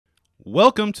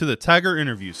Welcome to the Tiger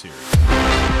Interview Series.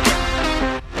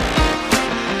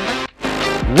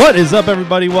 What is up,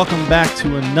 everybody? Welcome back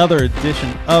to another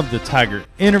edition of the Tiger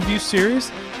Interview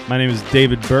Series. My name is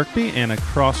David Burkby, and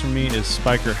across from me is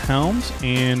Spiker Helms,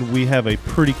 and we have a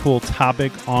pretty cool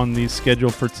topic on the schedule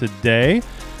for today.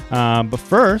 But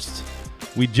first,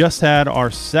 we just had our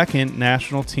second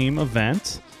national team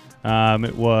event.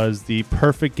 It was the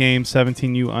Perfect Game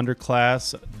 17U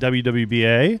Underclass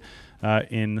WWBA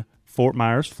in Fort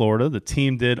Myers, Florida. The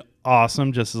team did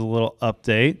awesome, just as a little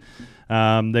update.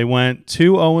 They went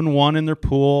 2-0-1 in their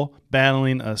pool,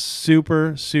 battling a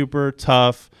super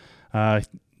tough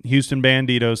Houston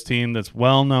Banditos team that's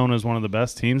well known as one of the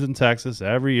best teams in Texas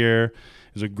every year. It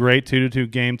was a great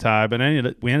 2-2 game tie, but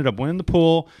we ended up winning the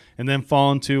pool and then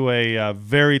falling to a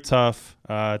very tough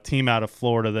team out of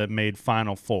Florida that made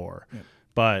Final Four. Yep.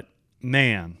 But,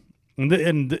 man,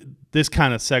 and this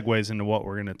kind of segues into what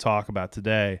we're going to talk about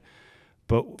today.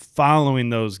 But following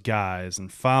those guys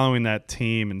and following that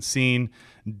team and seeing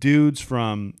dudes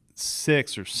from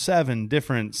 6 or 7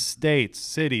 different states,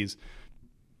 cities,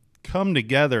 come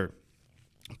together,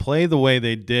 play the way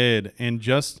they did, and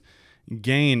just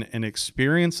gain an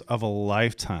experience of a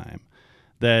lifetime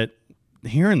that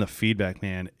hearing the feedback,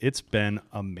 man, it's been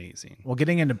amazing. Well,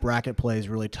 getting into bracket play is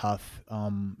really tough.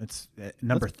 It's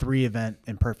number 3 event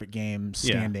in Perfect Game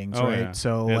standings, right? Yeah.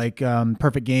 So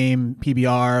Perfect Game,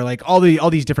 PBR, like all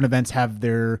these different events have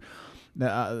their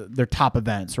top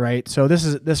events, right? So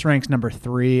this ranks number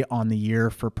 3 on the year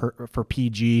for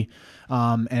PG,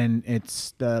 and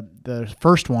it's the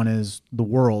first one is the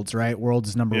Worlds, right? Worlds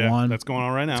is number 1. That's going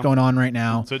on right now. It's going on right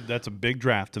now. That's a big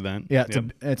draft event. Yeah,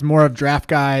 it's more of draft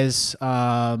guys,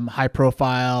 high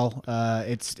profile.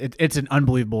 It's an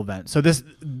unbelievable event. So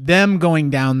them going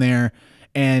down there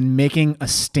and making a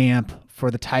stamp for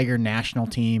the Tiger national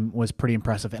team was pretty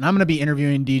impressive. And I'm going to be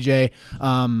interviewing DJ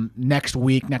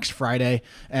next Friday,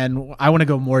 and I want to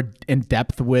go more in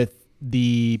depth with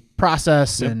the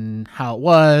process and how it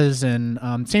was, and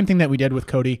same thing that we did with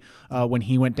Cody when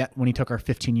he took our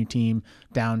 15U team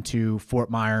down to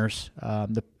Fort Myers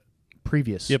the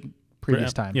previous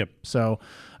time. Yep. So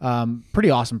pretty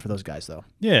awesome for those guys, though.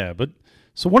 Yeah, but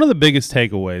so one of the biggest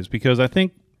takeaways, because I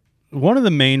think one of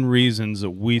the main reasons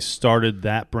that we started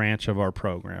that branch of our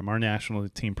program, our national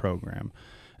team program,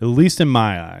 at least in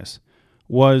my eyes,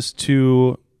 was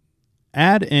to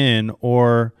add in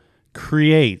or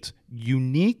create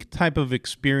unique type of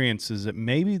experiences that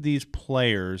maybe these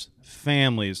players,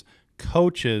 families,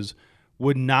 coaches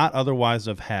would not otherwise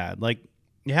have had. Like,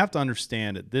 you have to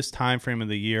understand at this time frame of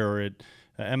the year, or at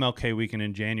MLK weekend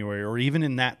in January, or even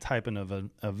in that type of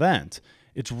an event,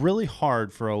 it's really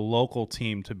hard for a local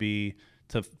team to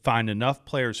find enough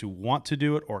players who want to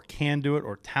do it or can do it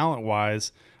or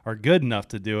talent-wise are good enough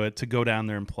to do it to go down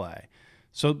there and play.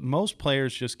 So most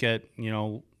players just get,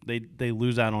 they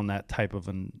lose out on that type of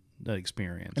an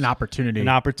experience. An opportunity.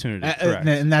 Correct.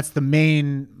 And that's the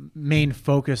main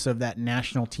focus of that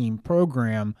national team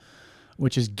program,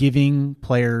 which is giving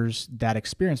players that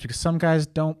experience, because some guys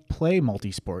don't play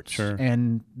multi-sports. Sure.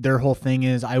 And their whole thing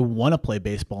is, I want to play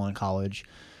baseball in college.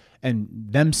 And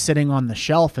them sitting on the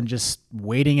shelf and just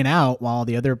waiting it out while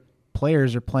the other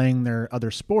players are playing their other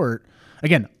sport.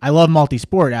 Again, I love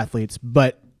multi-sport athletes,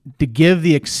 but to give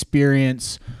the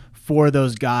experience for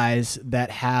those guys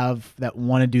that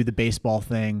want to do the baseball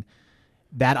thing,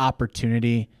 that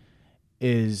opportunity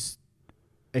is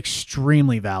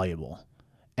extremely valuable.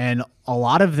 And a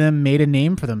lot of them made a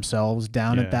name for themselves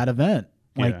down at that event.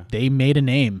 They made a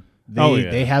name.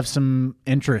 They have some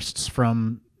interests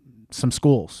from some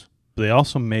schools. They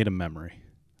also made a memory.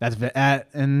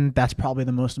 And that's probably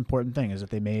the most important thing, is that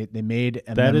they made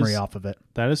a memory off of it.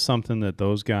 That is something that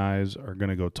those guys are going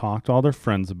to go talk to all their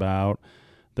friends about.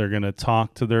 They're going to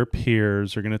talk to their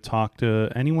peers. They're going to talk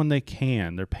to anyone they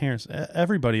can, their parents,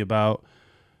 everybody, about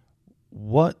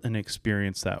what an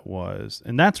experience that was.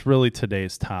 And that's really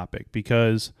today's topic,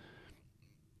 because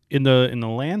in the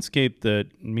landscape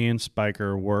that me and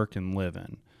Spiker work and live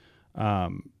in,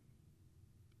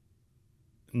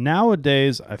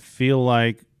 nowadays I feel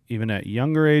like even at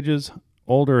younger ages,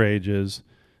 older ages,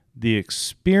 the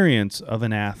experience of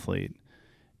an athlete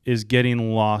is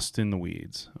getting lost in the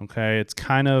weeds, okay? It's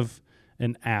kind of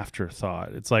an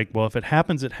afterthought. It's like, well, if it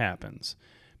happens, it happens.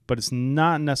 But it's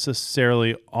not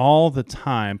necessarily all the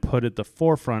time put at the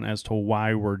forefront as to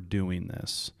why we're doing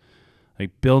this.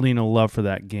 Like building a love for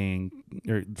that game,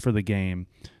 or for the game,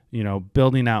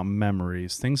 building out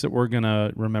memories, things that we're going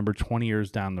to remember 20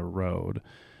 years down the road.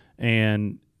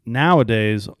 And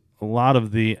nowadays, a lot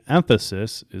of the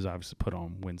emphasis is obviously put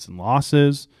on wins and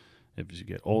losses. As you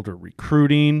get older,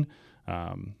 recruiting,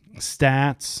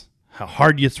 stats, how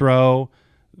hard you throw,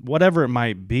 whatever it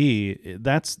might be.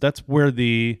 That's where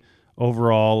the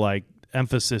overall like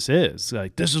emphasis is.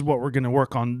 Like, this is what we're going to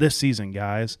work on this season,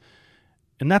 guys.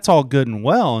 And that's all good and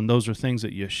well, and those are things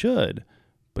that you should.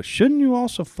 But shouldn't you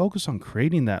also focus on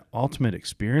creating that ultimate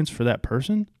experience for that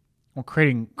person? Well,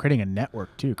 creating a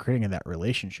network too, creating that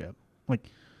relationship. Like,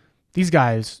 these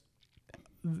guys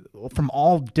from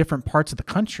all different parts of the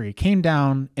country came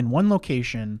down in one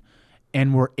location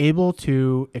and were able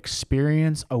to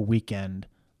experience a weekend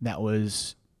that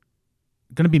was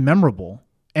going to be memorable.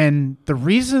 And the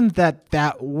reason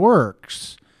that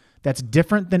works, that's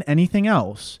different than anything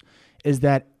else, is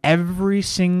that every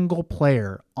single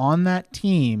player on that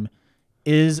team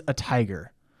is a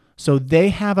Tiger. So they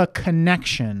have a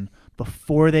connection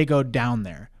before they go down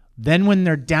there. Then when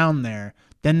they're down there,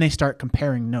 then they start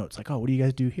comparing notes. Like, oh, what do you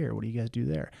guys do here? What do you guys do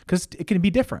there? Because it can be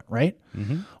different, right?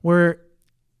 Mm-hmm. Where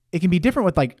it can be different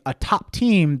with like a top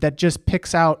team that just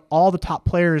picks out all the top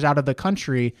players out of the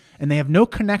country and they have no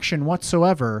connection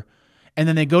whatsoever. And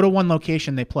then they go to one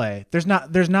location, they play. There's not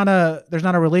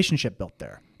a relationship built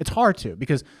there. It's hard to,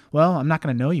 because, well, I'm not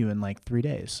going to know you in like 3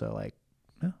 days. So like,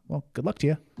 well, good luck to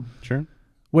you. Sure.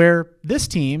 Where this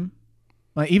team,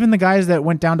 even the guys that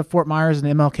went down to Fort Myers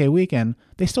and MLK weekend,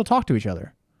 they still talk to each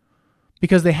other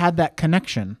because they had that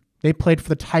connection. They played for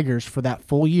the Tigers for that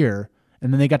full year,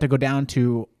 and then they got to go down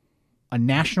to a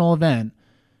national event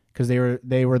because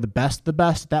they were the best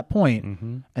at that point,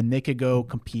 mm-hmm. and they could go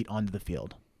compete onto the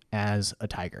field as a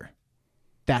Tiger.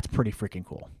 That's pretty freaking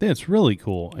cool. It's really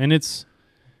cool, and it's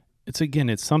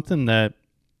something that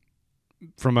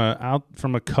from a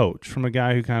coach, from a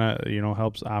guy who kind of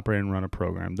helps operate and run a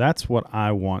program. That's what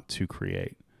I want to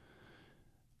create.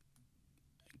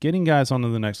 Getting guys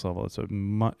onto the next level,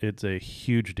 it's a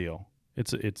huge deal.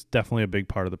 It's definitely a big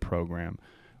part of the program.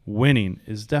 Winning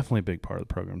is definitely a big part of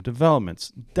the program.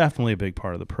 Development's definitely a big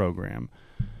part of the program,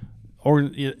 or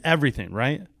everything,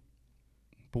 right?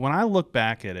 But when I look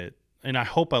back at it, and I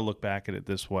hope I look back at it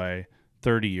this way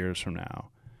 30 years from now,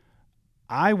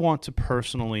 I want to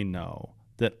personally know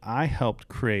that I helped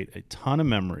create a ton of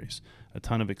memories, a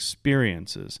ton of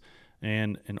experiences,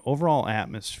 and an overall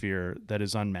atmosphere that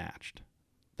is unmatched.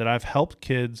 That I've helped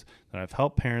kids, that I've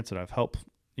helped parents, that I've helped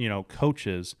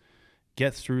coaches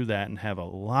get through that and have a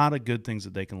lot of good things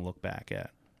that they can look back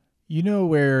at. You know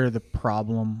where the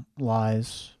problem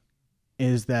lies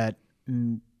is that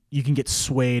you can get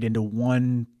swayed into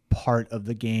one part of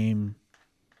the game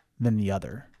than the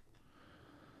other.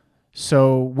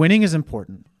 So winning is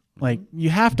important. Like, you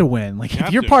have to win. Like,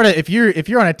 if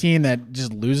you're on a team that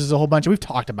just loses a whole bunch, we've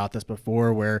talked about this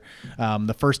before, where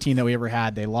the first team that we ever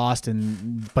had, they lost,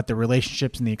 but the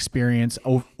relationships and the experience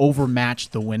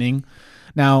overmatched the winning.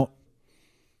 Now,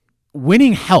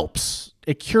 winning helps.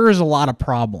 It cures a lot of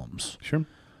problems. Sure.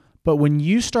 But when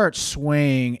you start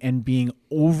swaying and being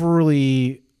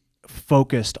overly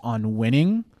focused on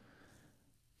winning,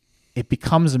 it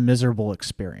becomes a miserable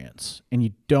experience, and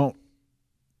you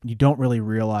don't really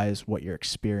realize what you're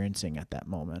experiencing at that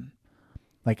moment.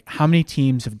 Like, how many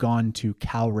teams have gone to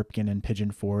Cal Ripken and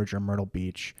Pigeon Forge or Myrtle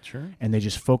Beach, sure, and they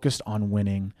just focused on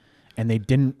winning, and they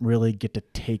didn't really get to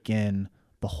take in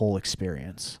the whole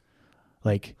experience.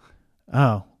 Like,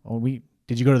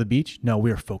 did you go to the beach? No, we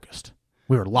were focused.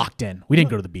 We were locked in. We didn't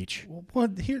go to the beach. Well,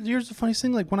 here's the funny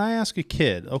thing. Like, when I ask a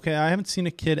kid, okay, I haven't seen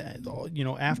a kid,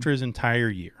 after his entire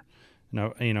year.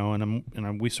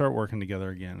 We start working together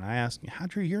again. And I ask,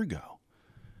 how'd your year go?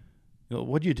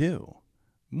 What'd you do?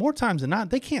 More times than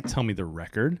not, they can't tell me the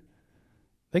record.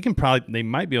 They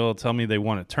might be able to tell me they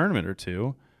won a tournament or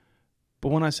two. But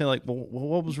when I say, like, well,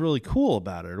 what was really cool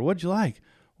about it? Or what'd you like?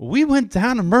 Well, we went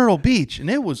down to Myrtle Beach and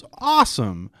it was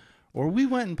awesome. Or we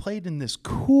went and played in this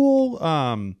cool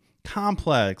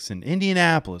complex in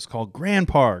Indianapolis called Grand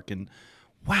Park. And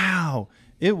wow,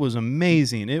 it was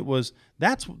amazing.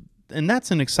 That's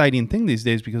an exciting thing these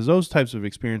days, because those types of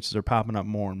experiences are popping up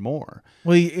more and more.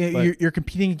 Well, you're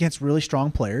competing against really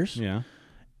strong players. Yeah.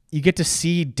 You get to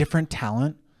see different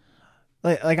talent.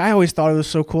 Like I always thought it was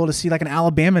so cool to see like an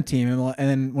Alabama team, and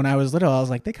then when I was little, I was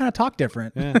like, they kind of talk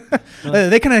different. Yeah.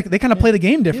 They kind of play the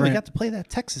game different. Yeah, they got to play that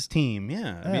Texas team.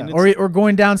 Yeah. I mean, or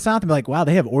going down south and be like, wow,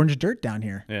 they have orange dirt down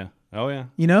here. Yeah. Oh yeah.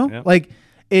 Yep. Like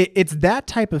it's that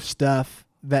type of stuff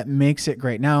that makes it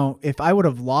great. Now, if I would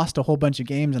have lost a whole bunch of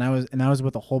games and I was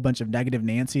with a whole bunch of negative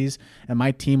Nancys and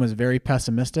my team was very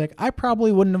pessimistic, I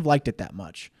probably wouldn't have liked it that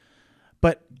much.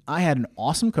 But I had an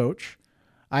awesome coach.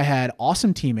 I had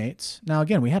awesome teammates. Now,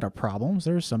 again, we had our problems.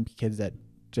 There were some kids that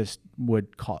just would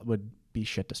be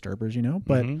shit disturbers,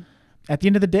 But at the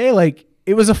end of the day, like,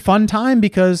 it was a fun time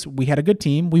because we had a good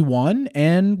team, we won,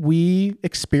 and we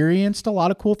experienced a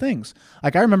lot of cool things.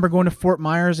 Like I remember going to Fort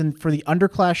Myers and for the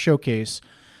underclass showcase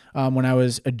when I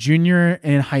was a junior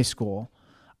in high school.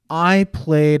 I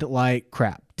played like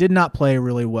crap. Did not play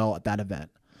really well at that event.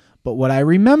 But what I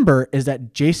remember is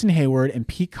that Jason Hayward and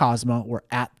Pete Cosma were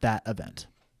at that event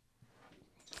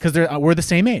because we're the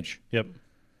same age. Yep.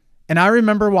 And I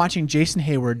remember watching Jason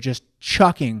Hayward just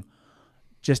chucking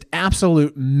just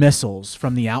absolute missiles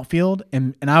from the outfield.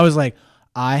 And I was like,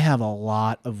 I have a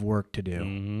lot of work to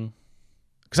do.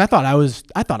 Because I thought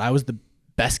I was the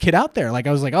best kid out there. Like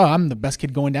I was like, oh, I'm the best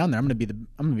kid going down there. I'm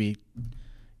gonna be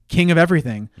king of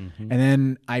everything. And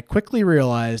then I quickly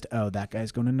realized, oh, that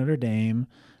guy's going to Notre Dame.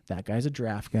 That guy's a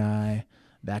draft guy.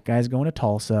 That guy's going to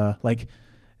Tulsa. Like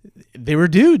they were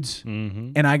dudes.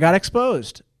 And I got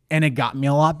exposed. And it got me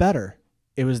a lot better.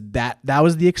 It was that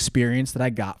was the experience that I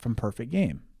got from Perfect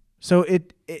Game. So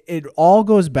it all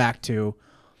goes back to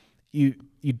you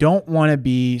don't want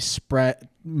to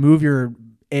move your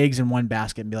eggs in one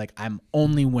basket and be like, I'm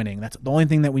only winning. That's the only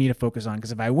thing that we need to focus on.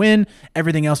 Because if I win,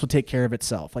 everything else will take care of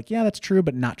itself. Like, yeah, that's true,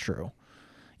 but not true.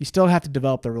 You still have to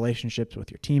develop the relationships with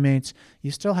your teammates.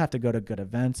 You still have to go to good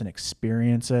events and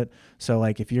experience it. So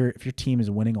like if your team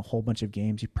is winning a whole bunch of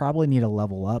games, you probably need to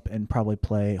level up and probably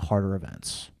play harder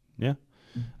events. Yeah.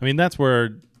 I mean, that's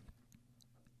where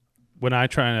when I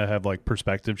try to have like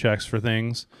perspective checks for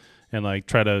things and like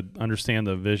try to understand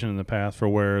the vision and the path for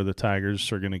where the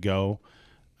Tigers are going to go,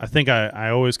 I think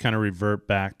I always kind of revert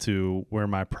back to where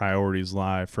my priorities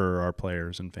lie for our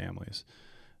players and families.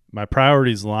 My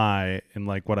priorities lie in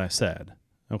like what I said.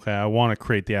 Okay, I want to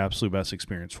create the absolute best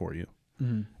experience for you.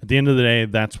 At the end of the day,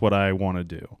 that's what I want to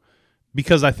do.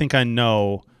 Because I think I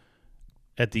know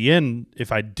at the end,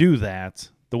 if I do that,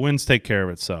 the wins take care of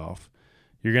itself.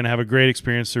 You're going to have a great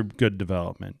experience through good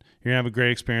development. You're going to have a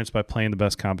great experience by playing the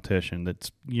best competition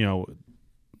that's,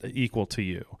 equal to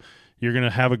you. You're going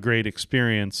to have a great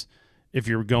experience if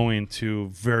you're going to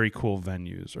very cool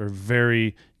venues or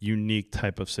very unique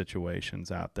type of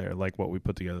situations out there, like what we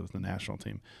put together with the national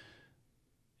team.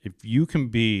 If you can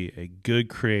be a good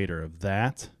creator of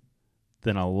that,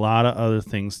 then a lot of other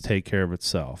things take care of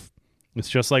itself. It's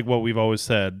just like what we've always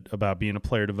said about being a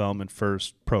player development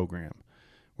first program.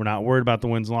 We're not worried about the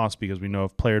wins and losses because we know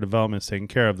if player development is taken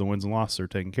care of, the wins and losses are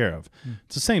taken care of.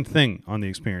 It's the same thing on the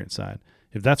experience side.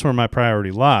 If that's where my priority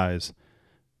lies,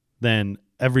 then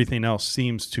everything else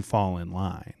seems to fall in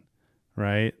line,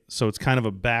 right? So it's kind of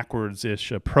a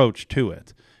backwards-ish approach to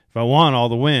it. If I want all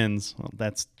the wins, well,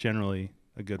 that's generally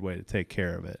a good way to take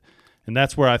care of it. And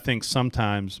that's where I think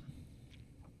sometimes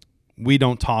we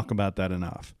don't talk about that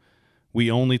enough. We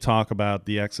only talk about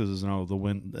the X's and O's,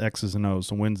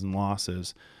 the wins and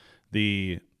losses,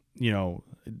 this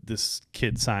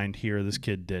kid signed here, this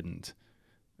kid didn't.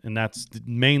 And that's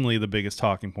mainly the biggest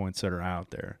talking points that are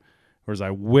out there. Whereas I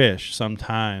wish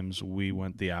sometimes we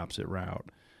went the opposite route.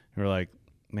 We're like,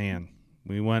 man,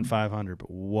 we went 500, but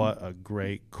what a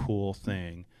great, cool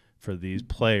thing for these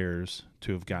players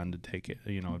to have gotten to take it,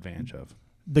 advantage of.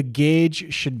 The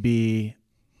gauge should be,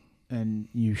 and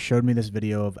you showed me this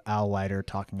video of Al Leiter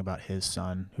talking about his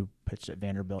son who pitched at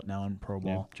Vanderbilt now in Pro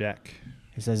Bowl. Yeah, Jack.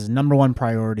 He says his number one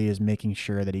priority is making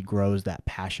sure that he grows that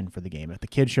passion for the game. If the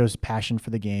kid shows passion for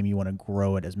the game, you want to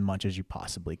grow it as much as you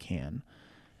possibly can.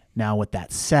 Now, with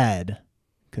that said,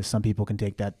 because some people can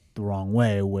take that the wrong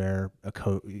way, where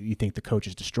you think the coach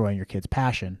is destroying your kid's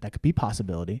passion, that could be a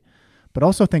possibility. But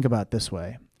also think about it this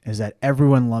way, is that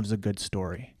everyone loves a good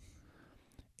story.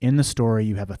 In the story,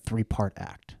 you have a 3-part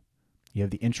act. You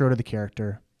have the intro to the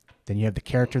character, then you have the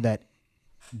character that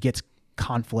gets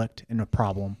conflict in a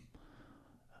problem.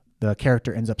 The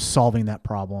character ends up solving that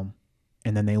problem,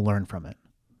 and then they learn from it.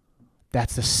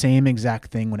 That's the same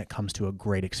exact thing when it comes to a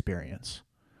great experience.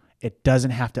 It doesn't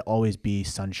have to always be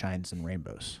sunshines and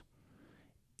rainbows.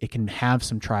 It can have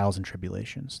some trials and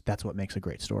tribulations. That's what makes a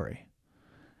great story.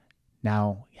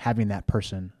 Now, having that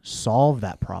person solve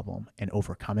that problem and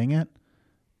overcoming it,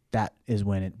 that is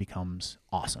when it becomes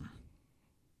awesome.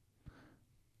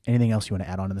 Anything else you want to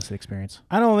add on to this experience?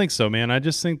 I don't think so, man. I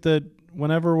just think that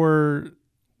whenever we're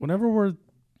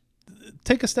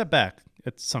take a step back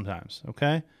sometimes,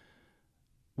 okay?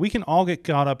 We can all get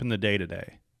caught up in the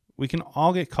day-to-day. We can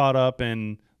all get caught up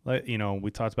in,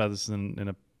 we talked about this in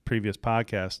a previous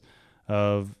podcast,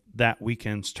 of that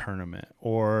weekend's tournament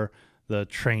or the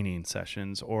training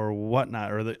sessions or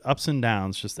whatnot, or the ups and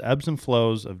downs, just the ebbs and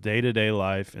flows of day-to-day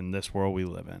life in this world we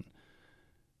live in.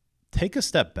 Take a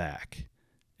step back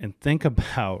and think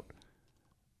about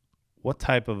what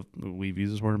type of, we've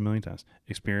used this word a million times,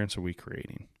 experience are we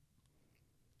creating?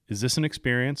 Is this an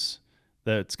experience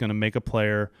that's going to make a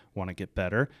player want to get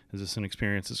better? Is this an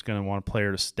experience that's going to want a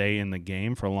player to stay in the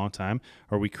game for a long time?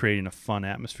 Are we creating a fun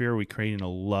atmosphere? Are we creating a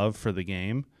love for the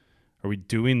game? Are we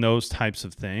doing those types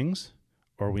of things,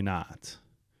 or are we not?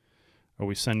 Are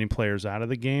we sending players out of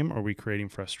the game? Are we creating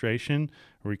frustration?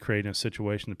 Are we creating a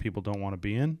situation that people don't want to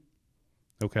be in?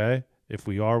 Okay. If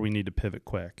we are, we need to pivot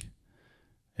quick.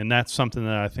 And that's something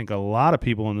that I think a lot of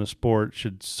people in the sport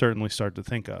should certainly start to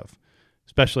think of,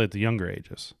 especially at the younger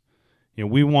ages.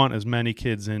 We want as many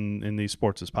kids in these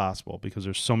sports as possible because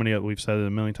there's so many, we've said it a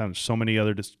million times, so many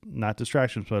other, not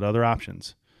distractions, but other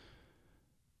options.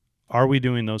 Are we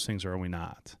doing those things or are we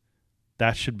not?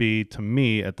 That should be, to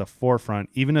me, at the forefront,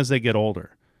 even as they get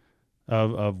older,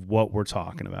 of what we're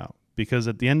talking about. Because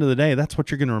at the end of the day, that's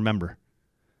what you're going to remember.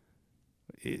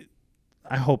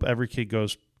 I hope every kid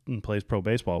goes and plays pro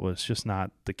baseball, but it's just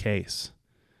not the case.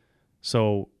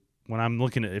 So when I'm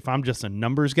looking at, if I'm just a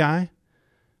numbers guy,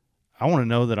 I want to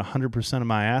know that 100% of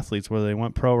my athletes, whether they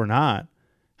went pro or not,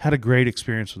 had a great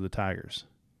experience with the Tigers.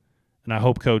 And I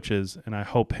hope coaches and I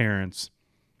hope parents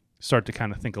start to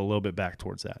kind of think a little bit back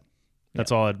towards that.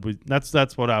 That's all.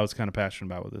 That's what I was kind of passionate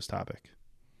about with this topic.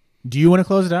 Do you want to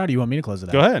close it out, or do you want me to close it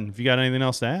out? Go ahead. If you got anything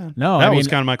else to add. No, that was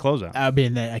kind of my closeout. I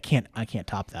mean, I can't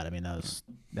top that. I mean,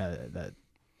 that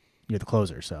you're the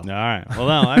closer. So all right. Well,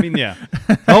 no, I mean, yeah.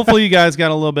 Hopefully, you guys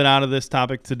got a little bit out of this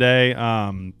topic today.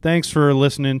 Thanks for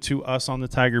listening to us on the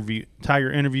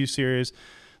Tiger interview series.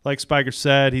 Like Spiker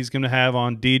said, he's going to have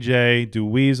on DJ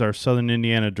Deweese, our Southern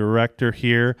Indiana director,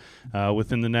 here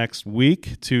within the next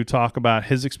week to talk about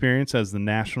his experience as the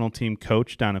national team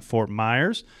coach down at Fort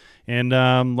Myers. And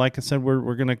like I said,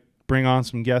 we're going to bring on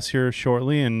some guests here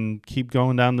shortly and keep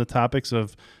going down the topics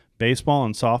of baseball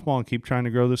and softball and keep trying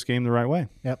to grow this game the right way.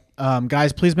 Yep.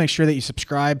 Guys, please make sure that you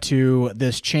subscribe to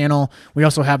this channel. We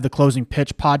also have the Closing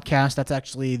Pitch podcast. That's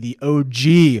actually the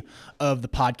OG of the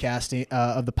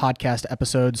podcast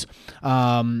episodes.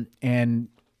 And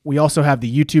we also have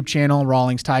the YouTube channel,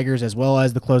 Rawlings Tigers, as well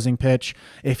as the Closing Pitch.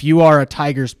 If you are a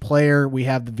Tigers player, we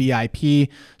have the VIP.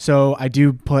 So I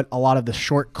do put a lot of the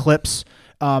short clips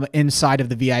inside of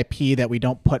the VIP that we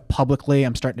don't put publicly.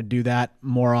 I'm starting to do that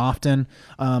more often.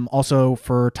 Also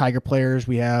for Tiger players,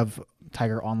 we have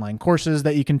Tiger online courses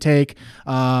that you can take.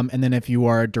 And then if you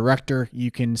are a director, you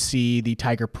can see the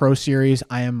Tiger Pro Series.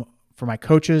 For my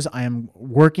coaches, I am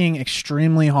working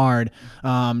extremely hard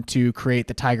to create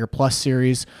the Tiger Plus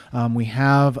series. We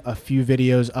have a few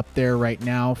videos up there right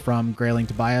now from Grayling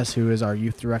Tobias, who is our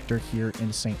youth director here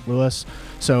in St. Louis.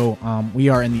 So we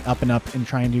are in the up and up and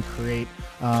trying to create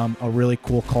a really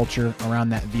cool culture around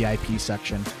that VIP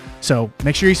section. So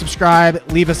make sure you subscribe,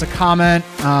 leave us a comment,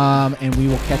 and we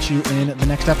will catch you in the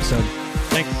next episode.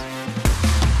 Thanks.